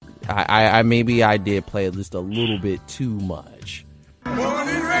I maybe I did play just a little bit too much.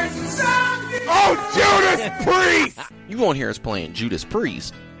 Oh, Judas Priest! You won't hear us playing Judas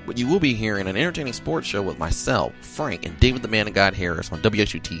Priest, but you will be hearing an entertaining sports show with myself, Frank, and David the Man of God Harris on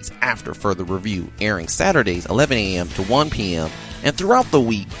WXUT's After Further Review, airing Saturdays 11 a.m. to 1 p.m. and throughout the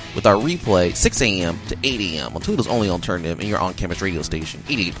week with our replay 6 a.m. to 8 a.m. on Toledo's only alternative and your on-campus radio station,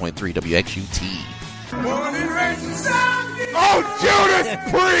 88.3 WXUT. Oh, Judas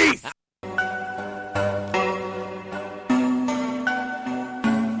Priest!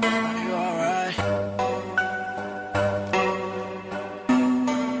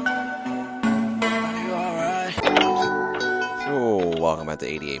 Welcome back to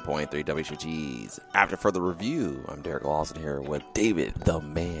 88.3 WXUT's After Further Review. I'm Derek Lawson here with David, the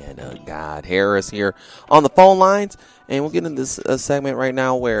Man of God Harris, here on the phone lines. And we'll get into this segment right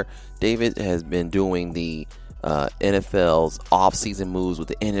now where David has been doing the NFL's off-season moves with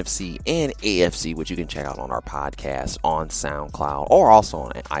the NFC and AFC, which you can check out on our podcast on SoundCloud or also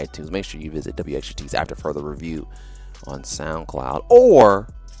on iTunes. Make sure you visit WXUT's After Further Review on SoundCloud, or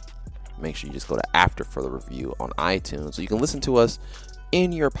make sure you just go to After Further Review on iTunes. So you can listen to us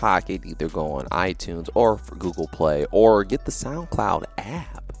in your pocket, either go on iTunes or for Google Play, or get the SoundCloud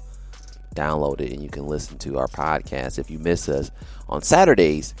app. Download it and you can listen to our podcast if you miss us on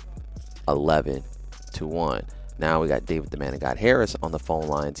Saturdays, 11 to 1. Now we got David the Man of God Harris on the phone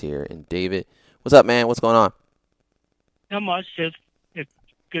lines here. And David, what's up, man? What's going on? Not much. Just it's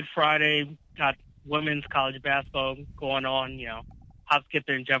Good Friday. Got women's college basketball going on. You know, hop, skip,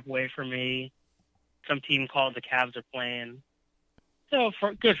 and jump away from me. Some team called the Cavs are playing. So,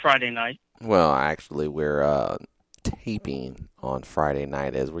 for Good Friday night. Well, actually, we're taping on Friday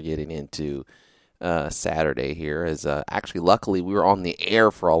night as we're getting into Saturday here. Actually, luckily, we were on the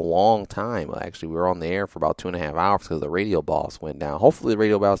air for a long time. Actually, we were on the air for about 2.5 hours because the radio boss went down. Hopefully, the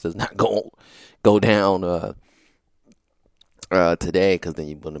radio boss does not go down today, because then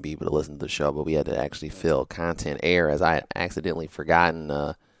you wouldn't be able to listen to the show. But we had to actually fill content air, as I had accidentally forgotten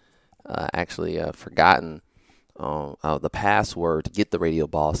the password to get the radio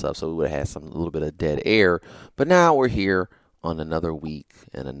boss up, so we would have had a little bit of dead air. But now we're here on another week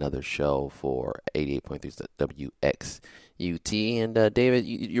and another show for 88.3 WXUT. And David,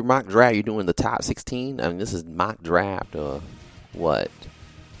 your mock draft, you're doing the top 16. I mean, this is mock draft. What?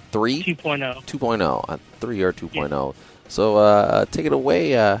 3? 2.0. 2.0. 3 or 2.0. Yeah. So take it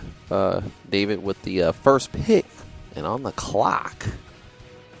away, David, with the first pick. And on the clock,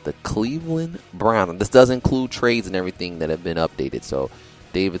 the Cleveland Browns. And this does include trades and everything that have been updated. So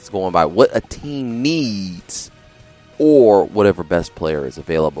David's going by what a team needs or whatever best player is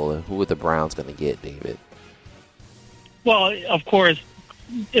available. And who are the Browns going to get, David? Well, of course,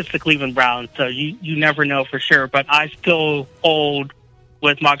 it's the Cleveland Browns, so you never know for sure. But I still hold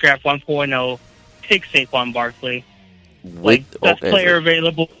with mock draft 1.0, take Saquon Barkley. Best player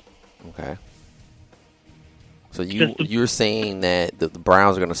available. Okay. So you're saying that the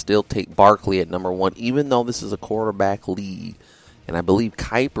Browns are going to still take Barkley at number 1, even though this is a quarterback league. And I believe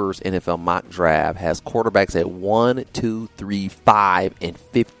Kiper's NFL mock draft has quarterbacks at 1, 2, 3, 5, and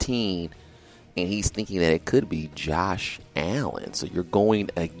 15. And he's thinking that it could be Josh Allen. So you're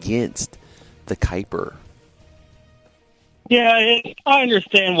going against the Kiper. Yeah, I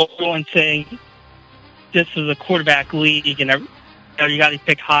understand what everyone's saying. This is a quarterback league, and you got to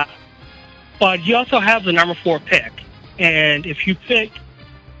pick high. But you also have the number 4 pick. And if you say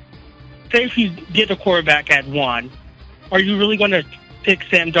if you get a quarterback at 1, are you really going to pick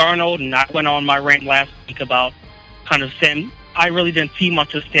Sam Darnold? And I went on my rant last week about kind of Sam. I really didn't see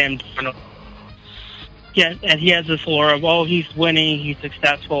much of Sam Darnold. Yeah, and he has this aura of, he's winning, he's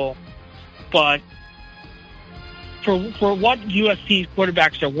successful. But for what USC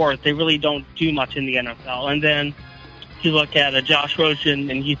quarterbacks are worth, they really don't do much in the NFL. And then you look at a Josh Rosen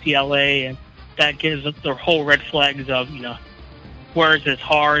in UCLA, and that gives us the whole red flags of, where is this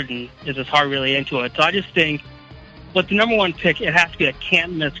hard, and is this hard really into it? So I just think with the number 1 pick, it has to be a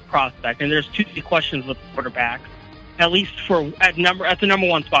can't-miss prospect. And there's too many questions with quarterbacks. At least at the number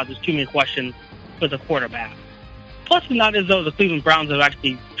 1 spot, there's too many questions with a quarterback. Plus, it's not as though the Cleveland Browns have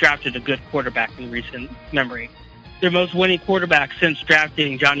actually drafted a good quarterback in recent memory. Their most winning quarterback since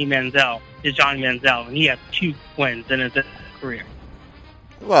drafting Johnny Manziel is Johnny Manziel, and he has 2 wins in his career.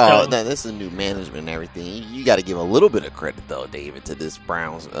 Well, this is new management and everything. You got to give a little bit of credit, though, David, to this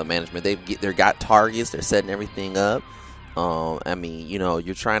Browns management. They've got targets. They're setting everything up. I mean,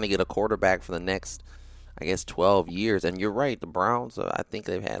 you're trying to get a quarterback for the next, 12 years. And you're right. The Browns, I think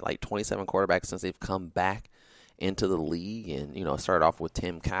they've had 27 quarterbacks since they've come back into the league. And, started off with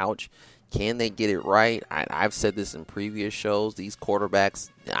Tim Couch. Can they get it right? I've said this in previous shows. These quarterbacks,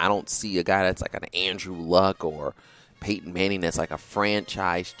 I don't see a guy that's like an Andrew Luck or Peyton Manning that's like a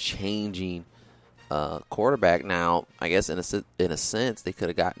franchise-changing quarterback. Now, I guess in a sense, they could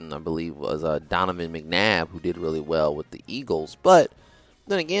have gotten, I believe, was Donovan McNabb, who did really well with the Eagles. But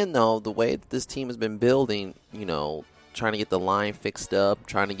then again, though, the way that this team has been building, trying to get the line fixed up,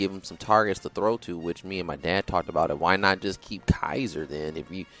 trying to give him some targets to throw to, which me and my dad talked about it. Why not just keep Kaiser then? If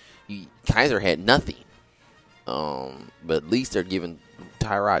Kaiser had nothing, but at least they're giving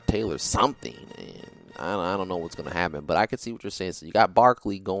Tyrod Taylor something, and I don't know what's going to happen. But I can see what you're saying. So you got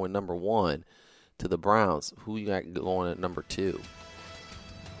Barkley going number 1 to the Browns. Who you got going at number 2?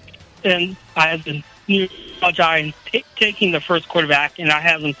 And I have the New York Giants taking the first quarterback, and I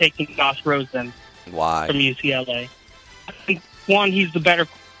have them taking Josh Rosen. Why? From UCLA. I think, one, he's the better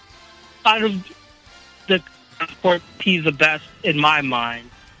out of the sport. He's the best in my mind.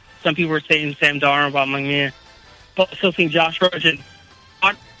 Some people were saying Sam Darnold, but I'm like, yeah. But I still think Josh Rosen,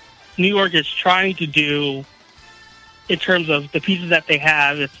 what New York is trying to do in terms of the pieces that they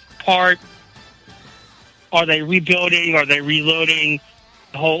have, it's part, are they rebuilding, are they reloading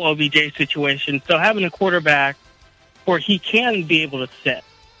the whole OBJ situation? So having a quarterback where he can be able to sit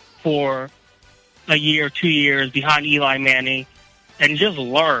for a year, 2 years behind Eli Manning and just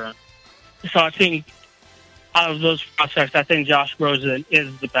learn. So I think out of those prospects, I think Josh Rosen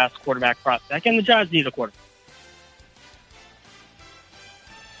is the best quarterback prospect, and the Giants need a quarterback.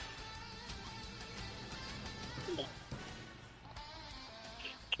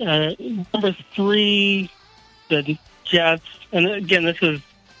 Number 3, the Jets, and again, this is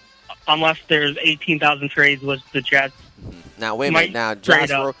unless there's 18,000 trades with the Jets. Now, wait a minute. Now, Josh,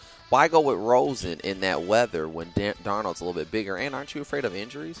 why go with Rosen in that weather when Darnold's a little bit bigger? And aren't you afraid of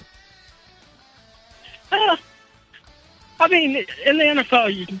injuries? I mean, in the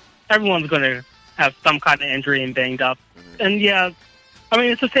NFL, everyone's going to have some kind of injury and banged up. Mm-hmm. And, yeah, I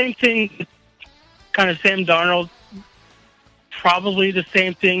mean, it's the same thing, kind of Sam Darnold. Probably the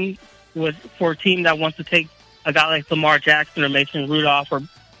same thing for a team that wants to take a guy like Lamar Jackson or Mason Rudolph or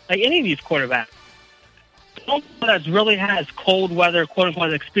like any of these quarterbacks. The only one that really has cold weather,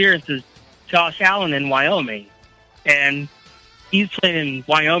 quote-unquote, experience is Josh Allen in Wyoming. And he's playing in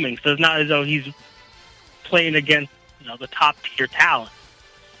Wyoming, so it's not as though he's playing against the top-tier talent.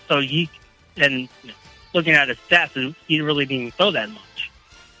 So looking at his stats, he really didn't even throw that much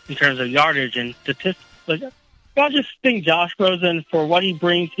in terms of yardage and statistics. But I just think Josh Rosen, for what he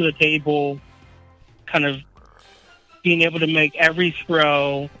brings to the table, kind of being able to make every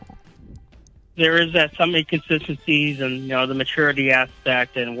throw, there is some inconsistencies and the maturity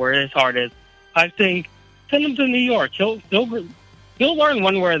aspect and where his heart is. I think send him to New York. He'll learn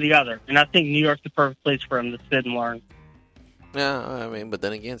one way or the other, and I think New York's the perfect place for him to sit and learn. Yeah, I mean, but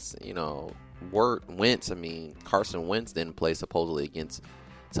then against Wentz. I mean, Carson Wentz didn't play supposedly against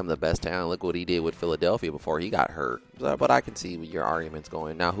some of the best talent. Look what he did with Philadelphia before he got hurt. But I can see where your argument's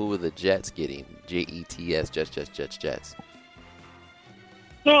going. Now, who are the Jets getting? Jets, Jets.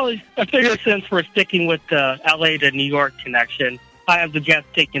 Well, I figure since we're sticking with the LA to New York connection, I have the Jets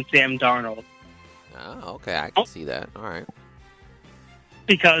taking Sam Darnold. Oh, okay. I can see that. All right.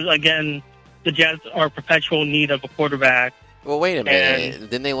 Because, again, the Jets are in perpetual need of a quarterback. Well, wait a minute.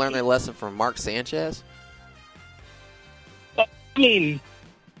 Didn't they learn their lesson from Mark Sanchez? I mean,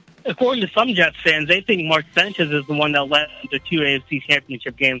 according to some Jets fans, they think Mark Sanchez is the one that led them to 2 AFC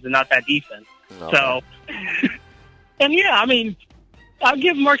championship games and not that defense. Okay. So, and yeah, I mean, I'll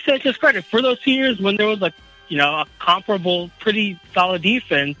give Mark Sanchez credit for those 2 years when there was a comparable, pretty solid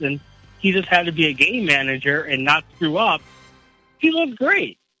defense, and he just had to be a game manager and not screw up. He looked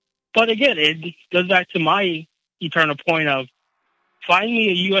great. But again, it goes back to my eternal point of find me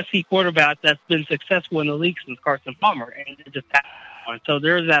a USC quarterback that's been successful in the league since Carson Palmer, and it just happened. So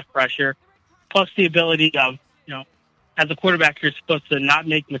there is that pressure, plus the ability of, as a quarterback, you're supposed to not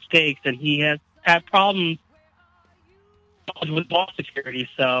make mistakes, and he has had problems with ball security,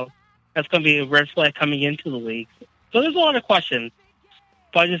 so that's going to be a red flag coming into the league. So there's a lot of questions,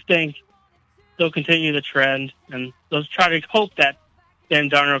 but I just think they'll continue the trend, and they'll try to hope that Dan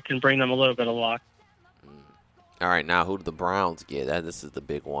Darnold can bring them a little bit of luck. All right, now who do the Browns get? This is the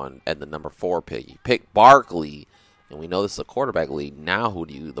big one at the number 4 pick. You pick Barkley, and we know this is a quarterback league. Now who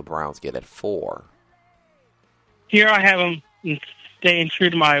do the Browns get at 4? Here I have them staying true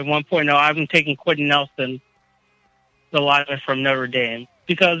to my 1.0. I have them taking Quentin Nelson, the lineman from Notre Dame,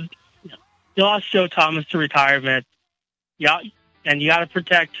 because you lost Joe Thomas to retirement. Yeah, and you got to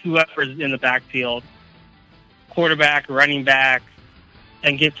protect whoever's in the backfield, quarterback, running back,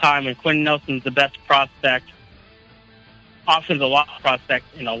 and give time. And Quentin Nelson's the best prospect offensive line prospect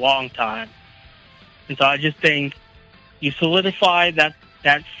in a long time. And so I just think you solidify that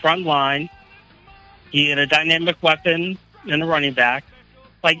front line, you get a dynamic weapon in a running back.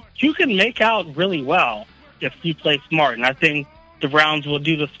 Like, you can make out really well if you play smart. And I think the Browns will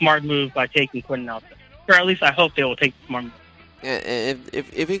do the smart move by taking Quentin Nelson. Or at least I hope they will take the smart move. And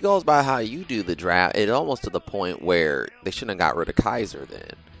if it goes by how you do the draft, it almost to the point where they shouldn't have got rid of Kaiser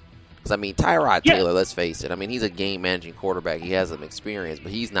then. Because, I mean, Tyrod Taylor, let's face it, I mean, he's a game-managing quarterback. He has some experience,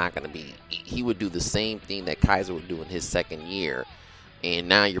 but he's not going to be – he would do the same thing that Kaiser would do in his second year. And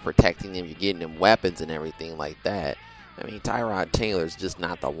now you're protecting him, you're getting him weapons and everything like that. I mean, Tyrod Taylor's just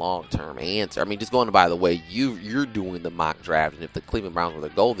not the long-term answer. I mean, just going by the way you're doing the mock draft, and if the Cleveland Browns were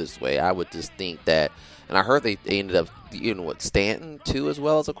to go this way, I would just think that – and I heard they ended up, Stanton, too, as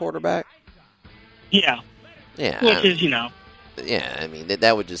well as a quarterback? Yeah. Yeah. Which is, Yeah, I mean,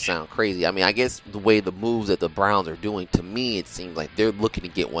 that would just sound crazy. I mean, I guess the way the moves that the Browns are doing, to me, it seems like they're looking to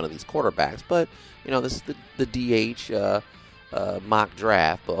get one of these quarterbacks. But, this is the DH mock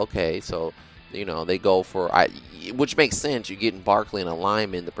draft. But, okay, so, they go for, which makes sense. You're getting Barkley and a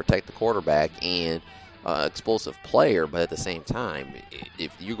lineman to protect the quarterback and explosive player. But at the same time,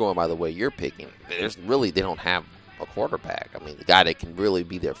 if you're going by the way you're picking, they don't have a quarterback. I mean, the guy that can really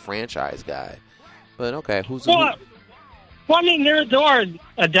be their franchise guy. But, okay, Well, I mean, there are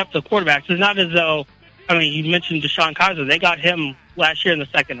a depth of quarterbacks. It's not as though, I mean, you mentioned Deshaun Kaiser. They got him last year in the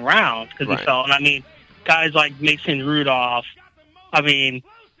second round because he fell. And, I mean, guys like Mason Rudolph. I mean,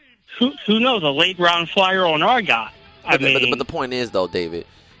 who knows? A late-round flyer on our guy. But the point is, though, David,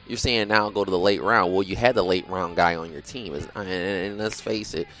 you're saying now go to the late round. Well, you had the late-round guy on your team. And let's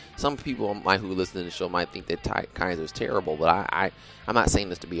face it, some people who listen to the show might think that Kaiser's terrible. But I'm not saying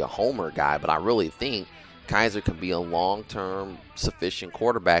this to be a homer guy, but I really think Kaiser can be a long-term sufficient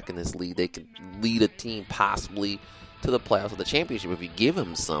quarterback in this league. They could lead a team possibly to the playoffs or the championship if you give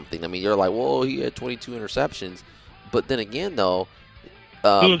him something. I mean, you're like, whoa, he had 22 interceptions. But then again, though,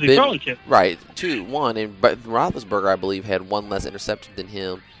 who was he throwing to? Right, 2-1. And Roethlisberger, I believe, had one less interception than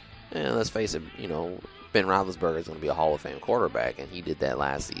him. And let's face it, Ben Roethlisberger is going to be a Hall of Fame quarterback, and he did that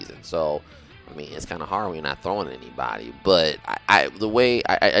last season. So, I mean, it's kind of hard when you're not throwing anybody. But I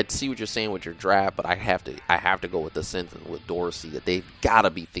see what you're saying with your draft, but I have to go with the sentiment with Dorsey that they've got to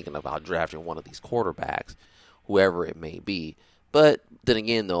be thinking about drafting one of these quarterbacks, whoever it may be. But then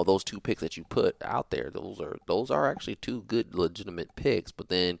again, though, those two picks that you put out there, those are actually two good, legitimate picks. But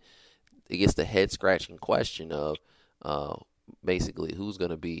then it gets the head scratching question of basically who's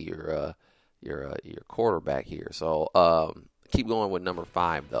going to be your quarterback here. So keep going with number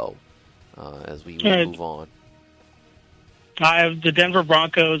 5, though. As we move on. I have the Denver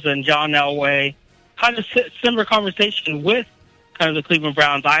Broncos and John Elway. Kind of similar conversation with kind of the Cleveland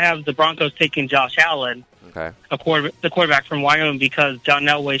Browns. I have the Broncos taking Josh Allen, okay, the quarterback from Wyoming, because John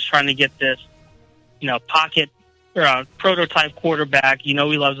Elway is trying to get this, pocket or prototype quarterback. He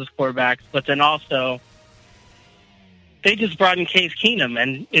loves his quarterbacks, but then also they just brought in Case Keenum,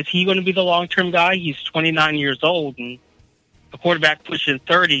 and is he going to be the long-term guy? He's 29 years old, and a quarterback pushing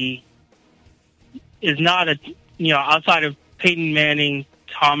 30 is not outside of Peyton Manning,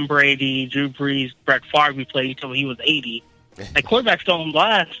 Tom Brady, Drew Brees, Brett Favre, we played until he was 80. Like, quarterbacks don't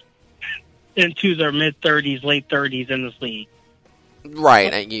last into their mid-30s, late 30s in this league.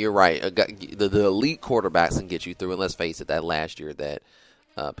 Right, and you're right. The elite quarterbacks can get you through, and let's face it, that last year that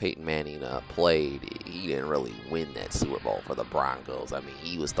Peyton Manning played, he didn't really win that Super Bowl for the Broncos. I mean,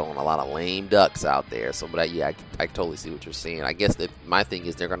 he was throwing a lot of lame ducks out there. So, but I totally see what you're saying. I guess that my thing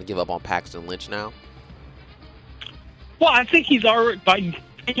is they're going to give up on Paxton Lynch now. Well, I think he's already, by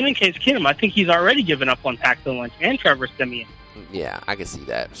in Case Keenum, I think he's already given up on Paxton Lynch and Trevor Siemian. Yeah, I can see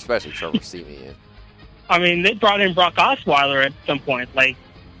that, especially Trevor Siemian. I mean, they brought in Brock Osweiler at some point. Like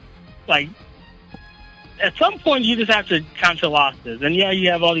at some point, you just have to count your losses. And yeah, you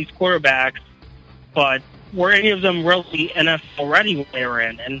have all these quarterbacks, but were any of them really NFL ready when they were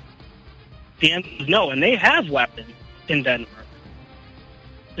in? And the answer is no. And they have weapons in Denver,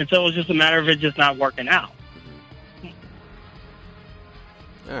 and so it was just a matter of it just not working out.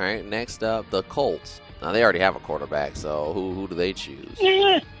 All right, next up, the Colts. Now, they already have a quarterback, so who do they choose?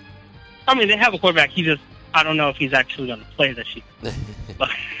 Yeah. I mean, they have a quarterback. I don't know if he's actually going to play this year.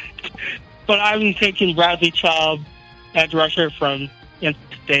 But I'm taking Bradley Chubb, edge rusher from NC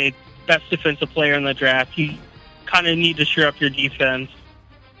State, best defensive player in the draft. You kind of need to shore up your defense,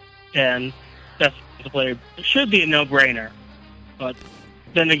 and best defensive player. It should be a no-brainer, but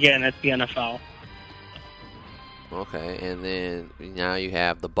then again, it's the NFL. Okay, and then now you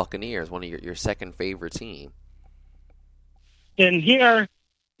have the Buccaneers, one of your second favorite team. And here,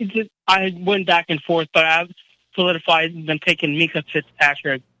 I went back and forth, but solidified them taking Mika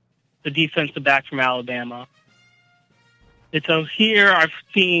Fitzpatrick, the defensive back from Alabama. And so here I've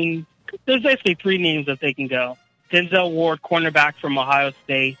seen there's basically three names that they can go. Denzel Ward, cornerback from Ohio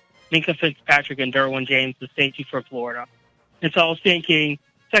State, Mika Fitzpatrick, and Derwin James, the safety for Florida. And so I was thinking,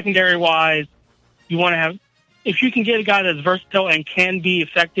 secondary-wise, you want to have, if you can get a guy that's versatile and can be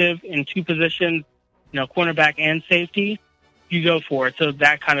effective in two positions, cornerback and safety, you go for it. So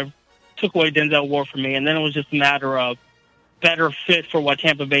that kind of took away Denzel Ward from me. And then it was just a matter of better fit for what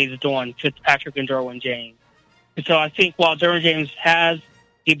Tampa Bay is doing, Fitzpatrick and Derwin James. And so I think while Derwin James has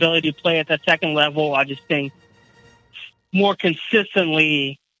the ability to play at that second level, I just think more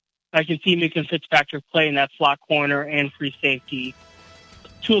consistently I can see Mika Fitzpatrick playing that slot corner and free safety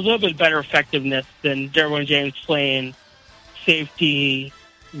to a little bit better effectiveness than Derwin James playing safety,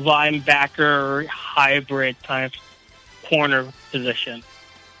 linebacker, hybrid kind of corner position.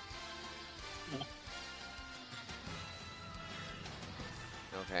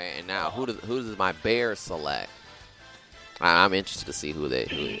 Okay, and now who does my Bears select? I'm interested to see who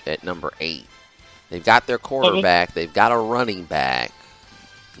at number 8. They've got their quarterback. They've got a running back.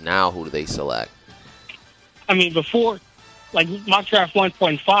 Now who do they select? I mean, before, like mock draft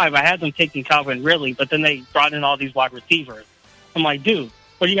 1.5, I had them taking Calvin Ridley, but then they brought in all these wide receivers. I'm like, dude,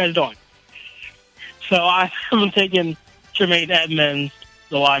 what are you guys doing? So I have them taking Tremaine Edmonds,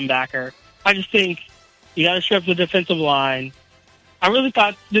 the linebacker. I just think you got to strip the defensive line. I really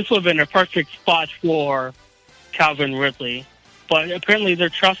thought this would have been a perfect spot for Calvin Ridley, but apparently they're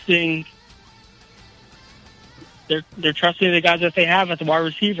trusting the guys that they have at the wide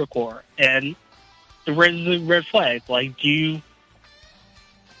receiver core, and it raises a red flag. Like, I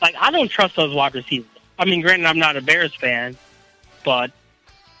don't trust those wide receivers. I mean, granted, I'm not a Bears fan, but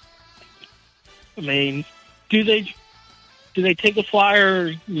I mean, do they take a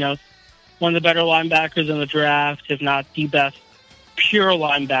flyer? One of the better linebackers in the draft, if not the best pure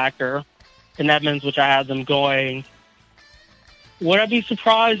linebacker in Edmonds, which I have them going. Would I be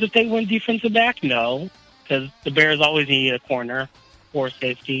surprised if they went defensive back? No, because the Bears always need a corner or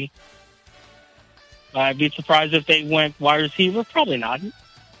safety. I'd be surprised if they went wide receiver. Probably not.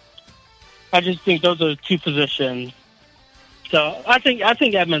 I just think those are two positions. So I think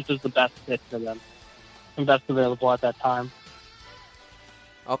Edmonds is the best fit for them and best available at that time.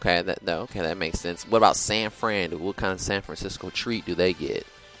 Okay, that makes sense. What about San Fran? What kind of San Francisco treat do they get?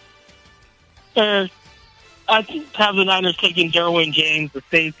 I have the Niners taking Derwin James, the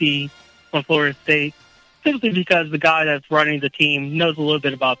safety from Florida State, simply because the guy that's running the team knows a little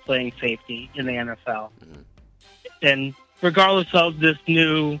bit about playing safety in the NFL. Mm-hmm. And regardless of this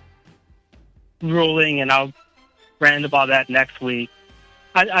new ruling, and I'll rant about that next week,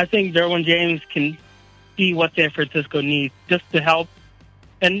 I think Derwin James can be what San Francisco needs just to help.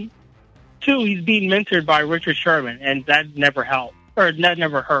 And two, he's being mentored by Richard Sherman, and that never helped, or that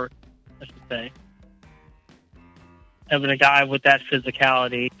never hurt, I should say. Having a guy with that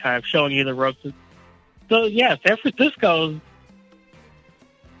physicality, kind of showing you the ropes. So, yeah, San Francisco,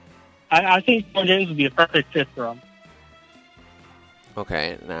 I think Derwin James would be a perfect fit for him.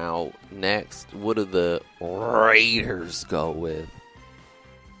 Okay, now, next, what do the Raiders go with?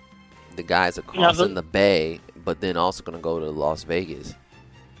 The guys are crossing the Bay, but then also going to go to Las Vegas.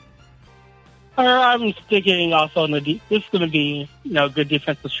 I'm sticking also on this is going to be, a good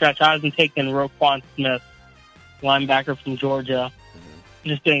defensive stretch. I wasn't taking Roquan Smith, linebacker from Georgia. Mm-hmm.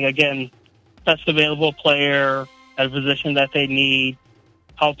 Just being, again, best available player at a position that they need,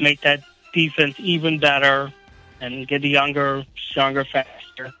 help make that defense even better, and get younger, stronger,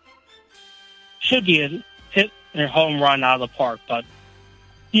 faster. Should be a hit and home run out of the park, but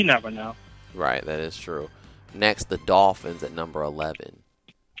you never know. Right, that is true. Next, the Dolphins at number 11.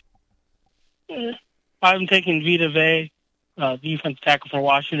 I'm taking Vita Vea, defensive tackle for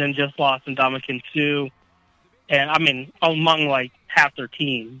Washington, just lost in Ndamukong Suh. And, I mean, among, half their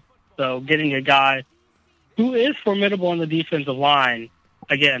team. So getting a guy who is formidable in the defensive line,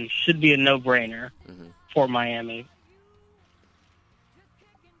 again, should be a no-brainer for Miami.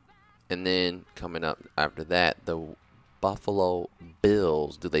 And then coming up after that, the Buffalo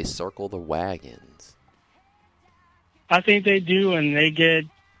Bills. Do they circle the wagons? I think they do, and they get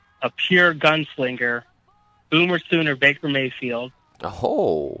a pure gunslinger, Boomer Sooner, Baker Mayfield.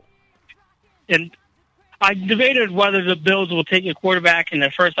 Oh. And I debated whether the Bills will take a quarterback, and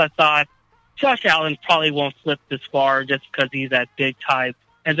at first I thought Josh Allen probably won't flip this far just because he's that big type.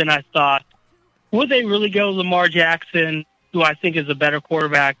 And then I thought, would they really go Lamar Jackson, who I think is a better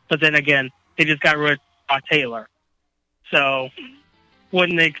quarterback? But then again, they just got rid of Taylor. So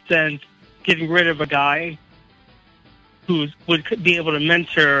wouldn't make sense getting rid of a guy who would be able to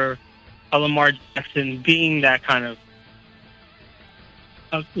mentor Lamar Jackson being that kind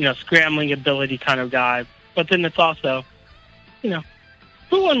of scrambling ability kind of guy. But then it's also, who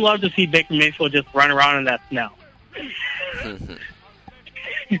wouldn't love to see Baker Mayfield just run around in that snow?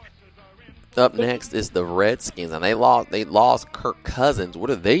 Up next is the Redskins, and they lost Kirk Cousins. What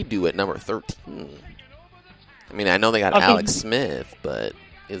do they do at number 13? I mean, I know they got Alex Smith, but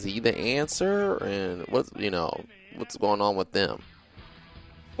is he the answer? And what's going on with them?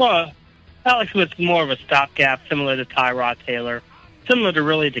 Well, Alex Smith's more of a stopgap, similar to Tyrod Taylor, similar to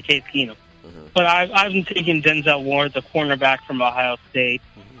really to Case Keenum. Mm-hmm. But I've been taking Denzel Ward, the cornerback from Ohio State.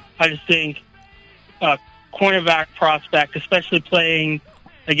 Mm-hmm. I just think cornerback prospect, especially playing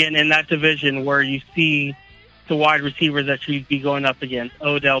again in that division where you see the wide receivers that you'd be going up against,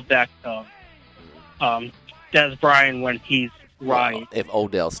 Odell Beckham, Des Bryant when he's right. Well, if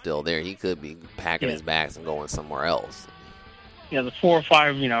Odell's still there, he could be packing his bags and going somewhere else. The 4 or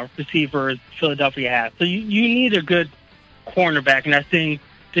 5, receivers Philadelphia has. So you need a good cornerback, and I think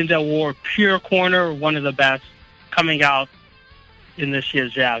Denzel Ward, pure corner, one of the best coming out in this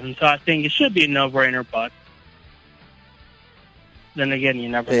year's draft. And so I think it should be a no-brainer, but then again, you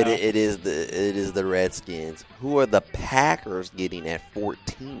never know. It is the Redskins. Who are the Packers getting at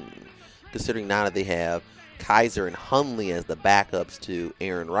 14? Considering now that they have Kaiser and Hundley as the backups to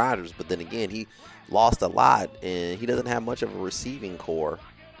Aaron Rodgers, but then again, he lost a lot, and he doesn't have much of a receiving core.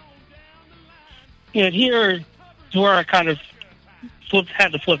 Here is where I kind of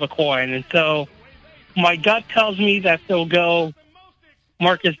had to flip a coin, and so my gut tells me that they'll go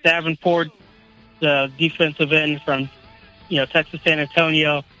Marcus Davenport, the defensive end from Texas San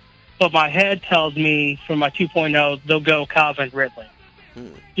Antonio, but my head tells me for my 2.0 they'll go Calvin Ridley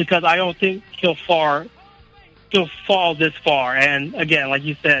because I don't think he'll fall this far. And again, like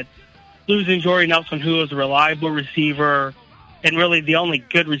you said, losing Jordy Nelson, who was a reliable receiver and really the only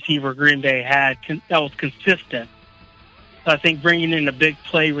good receiver Green Bay had that was consistent. So I think bringing in a big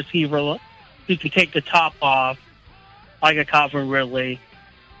play receiver who can take the top off, like a Calvin Ridley,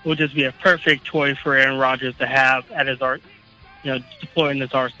 will just be a perfect choice for Aaron Rodgers to have at his deploy in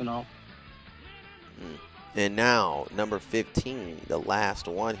his arsenal. And now, number 15, the last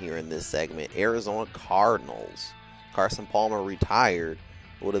one here in this segment, Arizona Cardinals. Carson Palmer retired.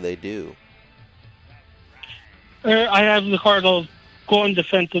 What do they do? I have the Cardinals going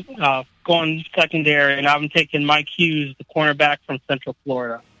defensive, going secondary, and I'm taking Mike Hughes, the cornerback from Central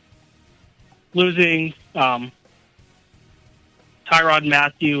Florida. Losing Tyrod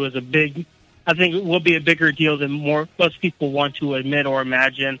Matthew is I think it will be a bigger deal than most people want to admit or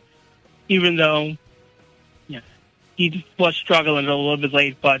imagine, even though he was struggling a little bit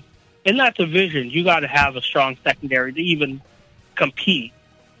late. But in that division, you got to have a strong secondary to even compete.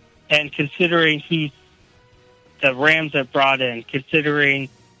 And considering who the Rams have brought in, considering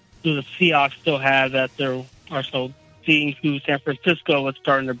who the Seahawks still have at their arsenal, seeing who San Francisco was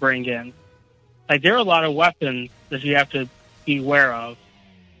starting to bring in, there are a lot of weapons that you have to be aware of.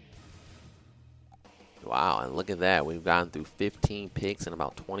 Wow, and look at that. We've gone through 15 picks in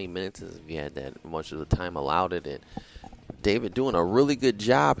about 20 minutes as we had that much of the time allowed it. And David doing a really good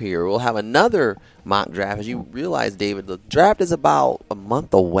job here. We'll have another mock draft. As you realize, David, the draft is about a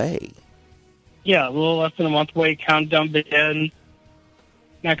month away. Yeah, a little less than a month away. Countdown begins.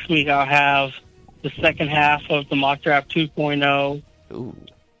 Next week I'll have the second half of the mock draft 2.0. Ooh.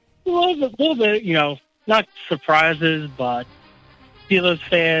 A little bit, not surprises, but Steelers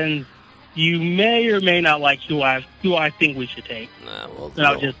fans, you may or may not like who I think we should take.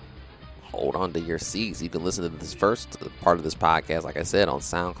 Hold on to your seats. You can listen to this first part of this podcast, like I said, on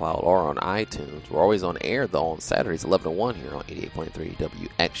SoundCloud or on iTunes. We're always on air, though, on Saturdays, 11 to 1 here on 88.3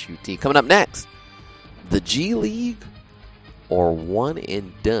 WXUT. Coming up next, the G League or one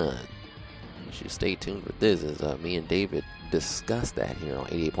and done. You should stay tuned for this as me and David discuss that here on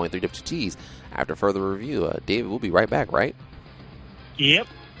 88.3 WXUT. After further review, David, we'll be right back, right? Yep.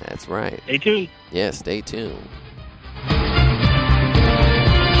 That's right. Stay tuned. Yeah, stay tuned.